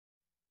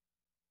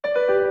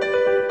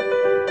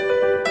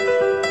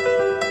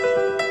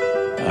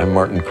I'm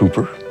Martin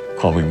Cooper.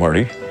 Call me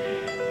Marty.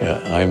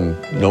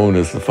 I'm known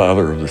as the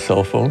father of the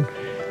cell phone.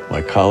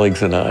 My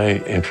colleagues and I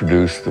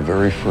introduced the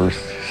very first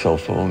cell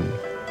phone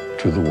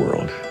to the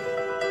world.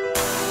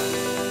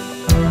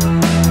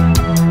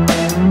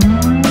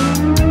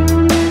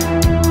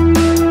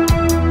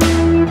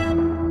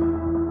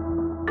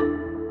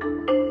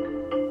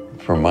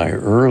 From my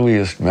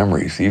earliest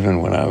memories,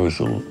 even when I was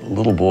a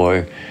little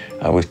boy,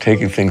 I was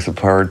taking things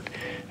apart.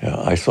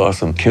 I saw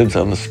some kids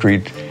on the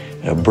street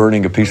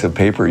burning a piece of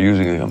paper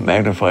using a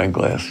magnifying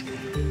glass.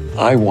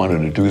 I wanted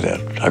to do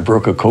that. I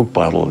broke a Coke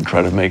bottle and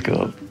tried to make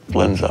a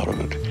lens out of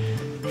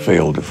it.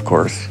 Failed, of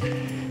course,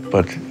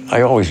 but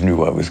I always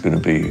knew I was going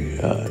to be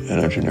an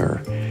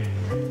engineer.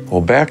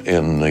 Well, back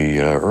in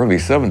the early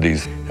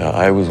 70s,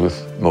 I was with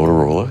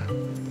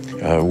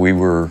Motorola. We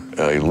were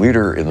a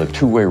leader in the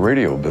two-way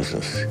radio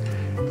business.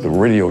 The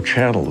radio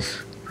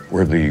channels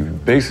were the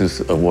basis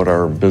of what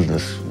our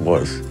business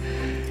was.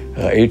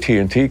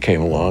 AT&T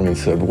came along and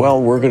said,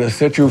 well, we're going to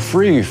set you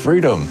free,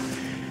 freedom.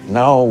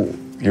 Now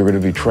you're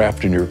going to be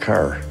trapped in your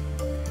car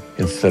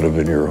instead of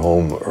in your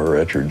home or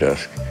at your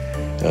desk.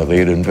 They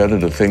had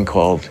invented a thing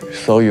called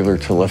cellular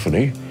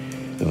telephony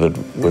that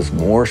was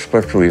more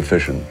spectrally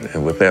efficient.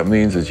 And what that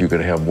means is you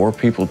could have more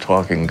people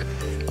talking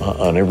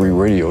on every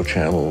radio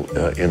channel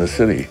in a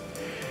city.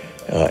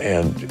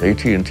 And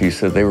AT&T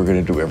said they were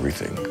going to do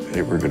everything.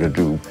 They were going to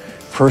do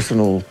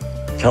personal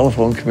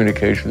telephone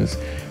communications.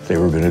 They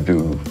were going to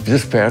do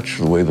dispatch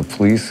the way the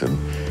police and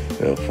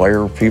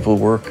fire people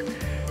work.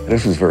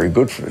 This was very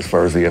good as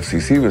far as the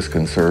Fcc was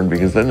concerned,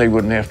 because then they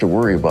wouldn't have to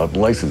worry about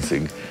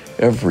licensing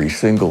every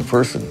single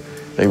person.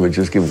 They would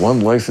just give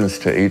one license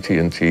to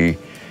AT&T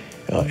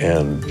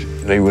and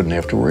they wouldn't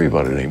have to worry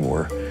about it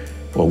anymore.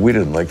 Well, we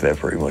didn't like that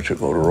very much at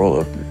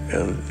Motorola.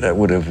 That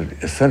would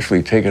have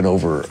essentially taken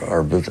over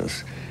our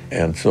business.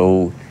 And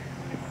so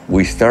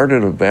we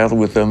started a battle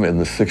with them in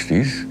the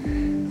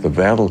 60s. The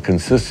battle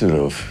consisted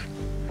of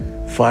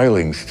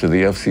filings to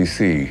the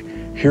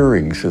Fcc,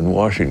 hearings in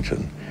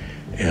Washington.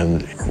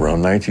 And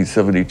around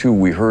 1972,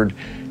 we heard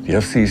the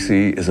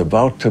Fcc is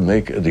about to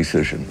make a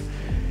decision.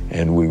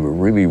 And we were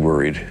really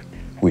worried.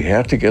 We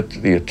had to get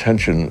the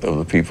attention of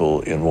the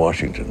people in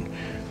Washington.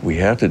 We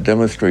had to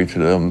demonstrate to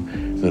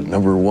them that,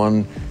 number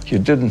one, you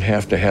didn't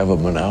have to have a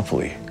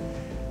monopoly.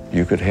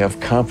 You could have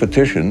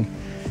competition.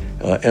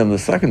 And the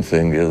second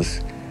thing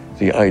is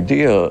the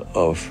idea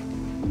of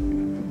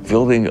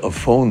building a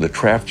phone that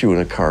trapped you in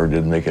a car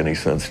didn't make any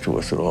sense to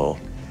us at all.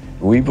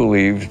 We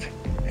believed,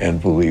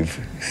 and believe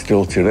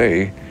still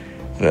today,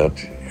 that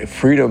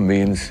freedom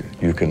means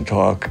you can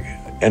talk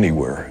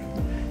anywhere.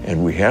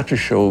 And we had to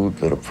show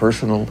that a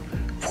personal,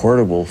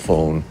 portable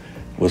phone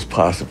was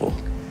possible.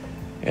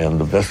 And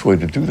the best way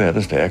to do that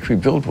is to actually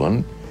build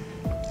one.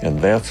 And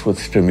that's what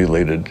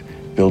stimulated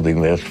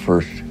building that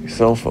first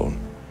cell phone.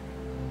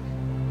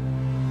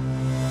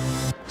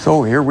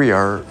 So here we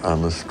are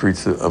on the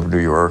streets of New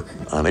York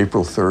on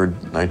April 3rd,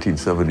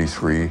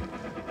 1973.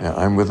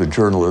 I'm with a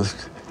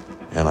journalist,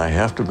 and I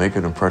have to make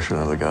an impression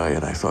on the guy.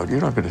 And I thought, you're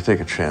not going to take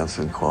a chance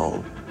and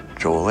call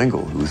Joel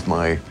Engel, who's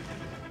my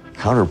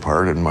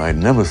counterpart and my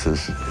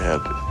nemesis at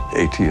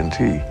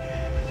AT&T.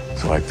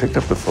 So I picked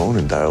up the phone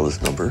and dialed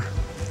his number.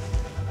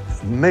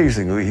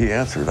 Amazingly, he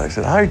answered. I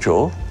said, hi,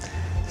 Joel.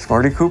 It's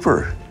Marty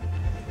Cooper.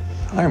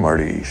 Hi,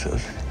 Marty, he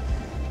says.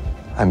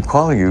 I'm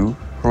calling you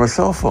from a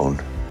cell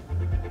phone,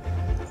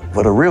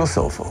 but a real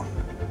cell phone,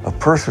 a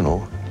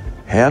personal,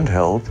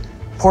 handheld,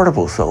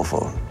 portable cell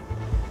phone.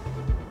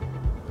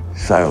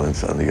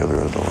 Silence on the other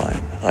end of the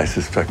line. I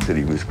suspect that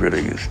he was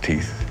gritting his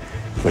teeth,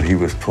 but he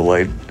was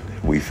polite.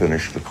 We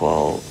finished the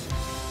call,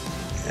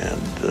 and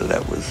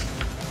that was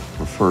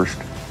the first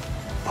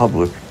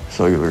public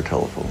cellular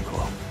telephone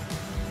call.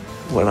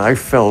 What I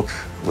felt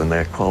when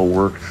that call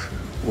worked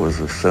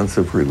was a sense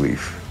of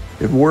relief.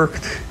 It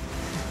worked.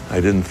 I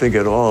didn't think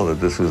at all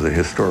that this was a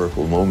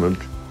historical moment.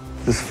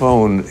 This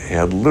phone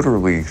had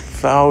literally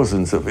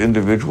thousands of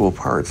individual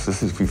parts.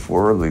 This is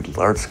before the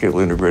large-scale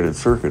integrated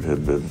circuit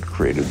had been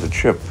created, the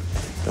chip.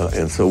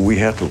 And so we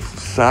had to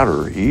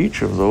solder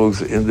each of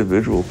those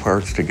individual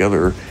parts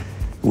together.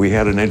 We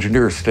had an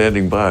engineer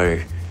standing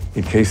by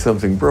in case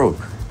something broke,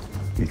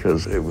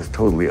 because it was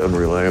totally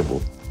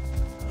unreliable.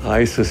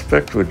 I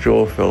suspect what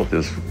Joel felt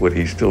is what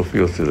he still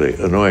feels today,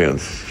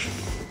 annoyance.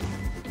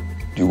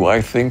 Do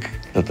I think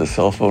that the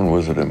cell phone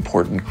was an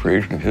important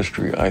creation of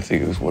history? I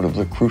think it was one of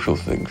the crucial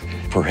things,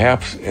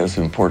 perhaps as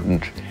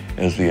important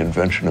as the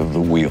invention of the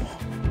wheel.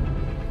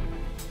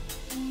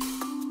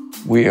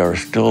 We are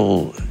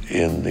still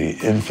in the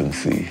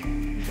infancy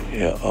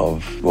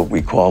of what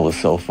we call a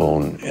cell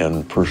phone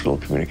and personal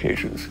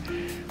communications.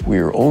 We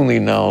are only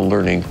now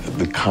learning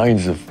the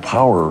kinds of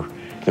power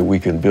that we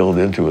can build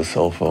into a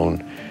cell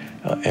phone,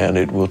 and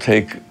it will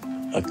take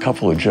a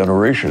couple of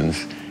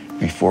generations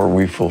before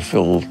we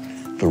fulfill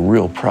the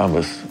real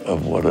promise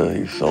of what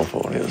a cell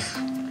phone is.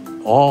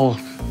 All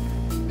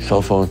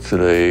cell phones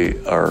today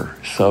are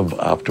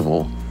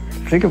suboptimal.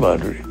 Think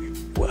about it,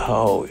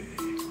 how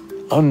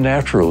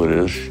unnatural it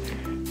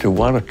is to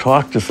want to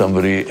talk to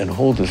somebody and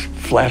hold this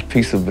flat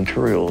piece of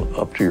material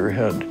up to your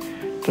head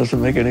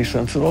doesn't make any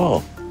sense at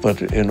all.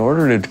 But in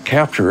order to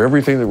capture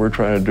everything that we're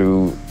trying to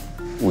do,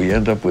 we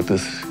end up with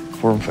this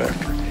form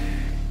factor.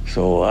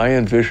 So I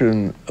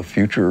envision a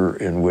future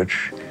in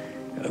which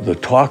the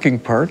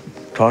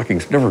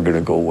talking's never going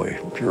to go away.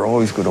 You're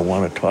always going to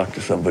want to talk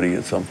to somebody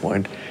at some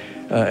point.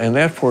 And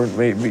that point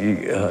may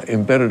be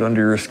embedded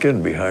under your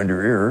skin, behind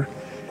your ear,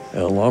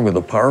 along with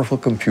a powerful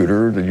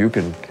computer that you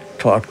can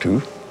talk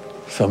to.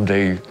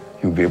 Someday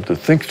you'll be able to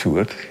think to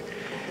it.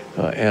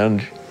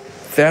 And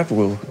that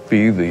will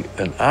be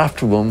an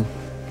optimum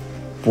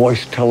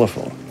voice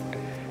telephone.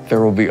 There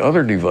will be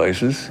other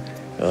devices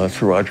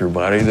throughout your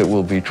body that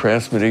will be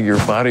transmitting your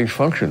body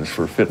functions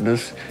for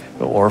fitness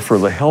or for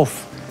the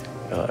health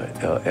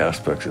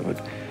aspects of it.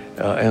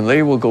 And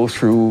they will go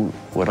through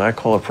what I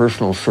call a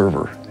personal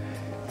server,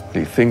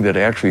 the thing that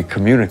actually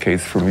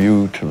communicates from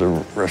you to the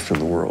rest of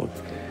the world.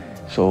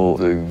 So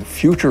the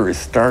future is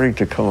starting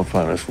to come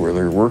upon us where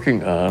they're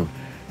working on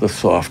the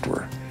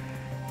software,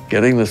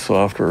 getting the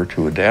software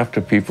to adapt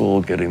to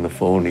people, getting the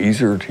phone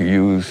easier to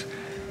use,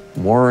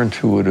 more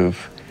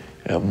intuitive,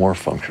 more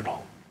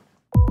functional.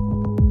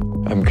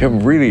 I'm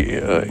really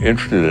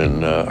interested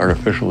in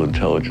artificial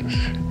intelligence.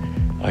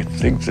 I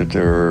think that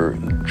there are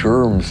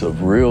germs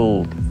of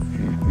real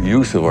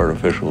use of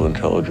artificial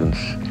intelligence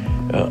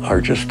are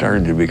just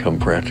starting to become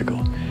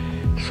practical.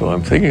 So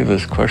I'm thinking of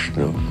this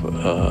question of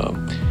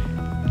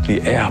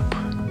the app,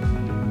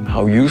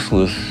 how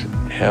useless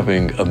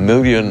having a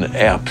million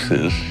apps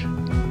is.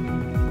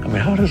 I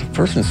mean, how does a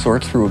person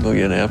sort through a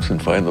million apps and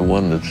find the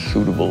one that's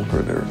suitable for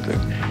their thing?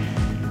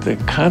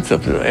 The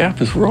concept of the app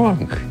is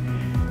wrong.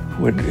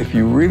 If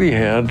you really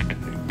had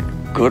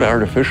good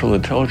artificial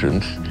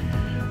intelligence,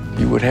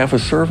 you would have a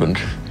servant,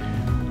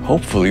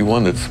 hopefully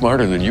one that's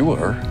smarter than you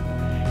are,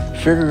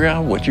 figuring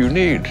out what you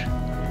need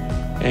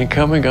and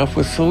coming up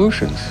with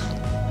solutions.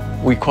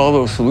 We call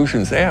those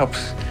solutions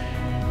apps,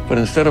 but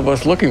instead of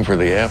us looking for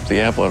the app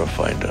ought to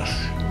find us.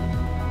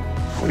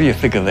 What do you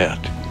think of that?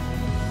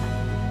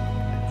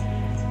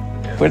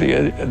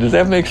 Does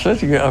that make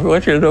sense? I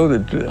want you to know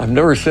that I've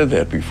never said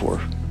that before.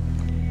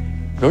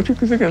 Don't you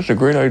think that's a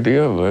great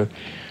idea of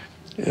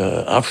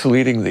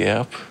obsoleting the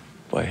app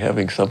by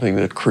having something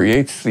that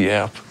creates the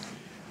app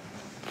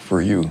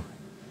for you?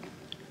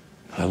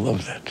 I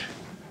love that.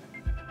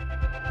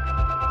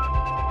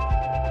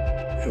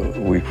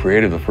 We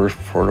created the first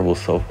portable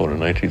cell phone in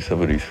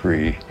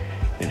 1973,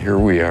 and here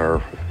we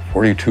are,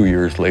 42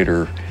 years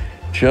later,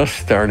 just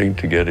starting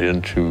to get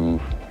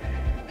into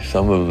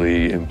some of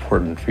the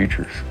important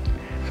features.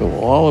 So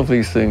all of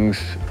these things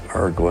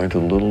are going to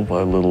little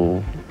by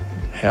little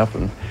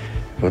happen,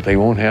 but they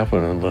won't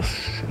happen unless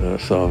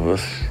some of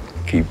us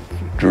keep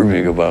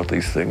dreaming about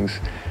these things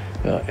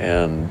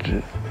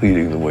and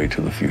leading the way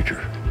to the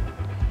future.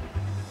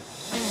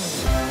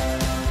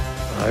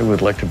 I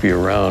would like to be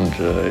around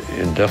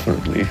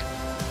indefinitely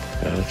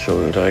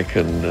so that I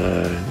can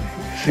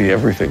see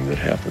everything that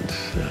happens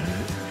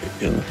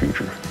in the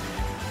future.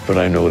 But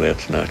I know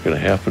that's not going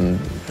to happen,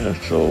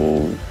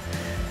 so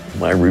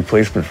my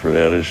replacement for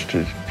that is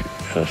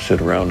to sit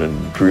around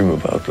and dream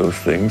about those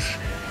things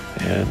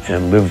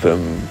and live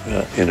them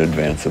in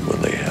advance of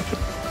when they happen.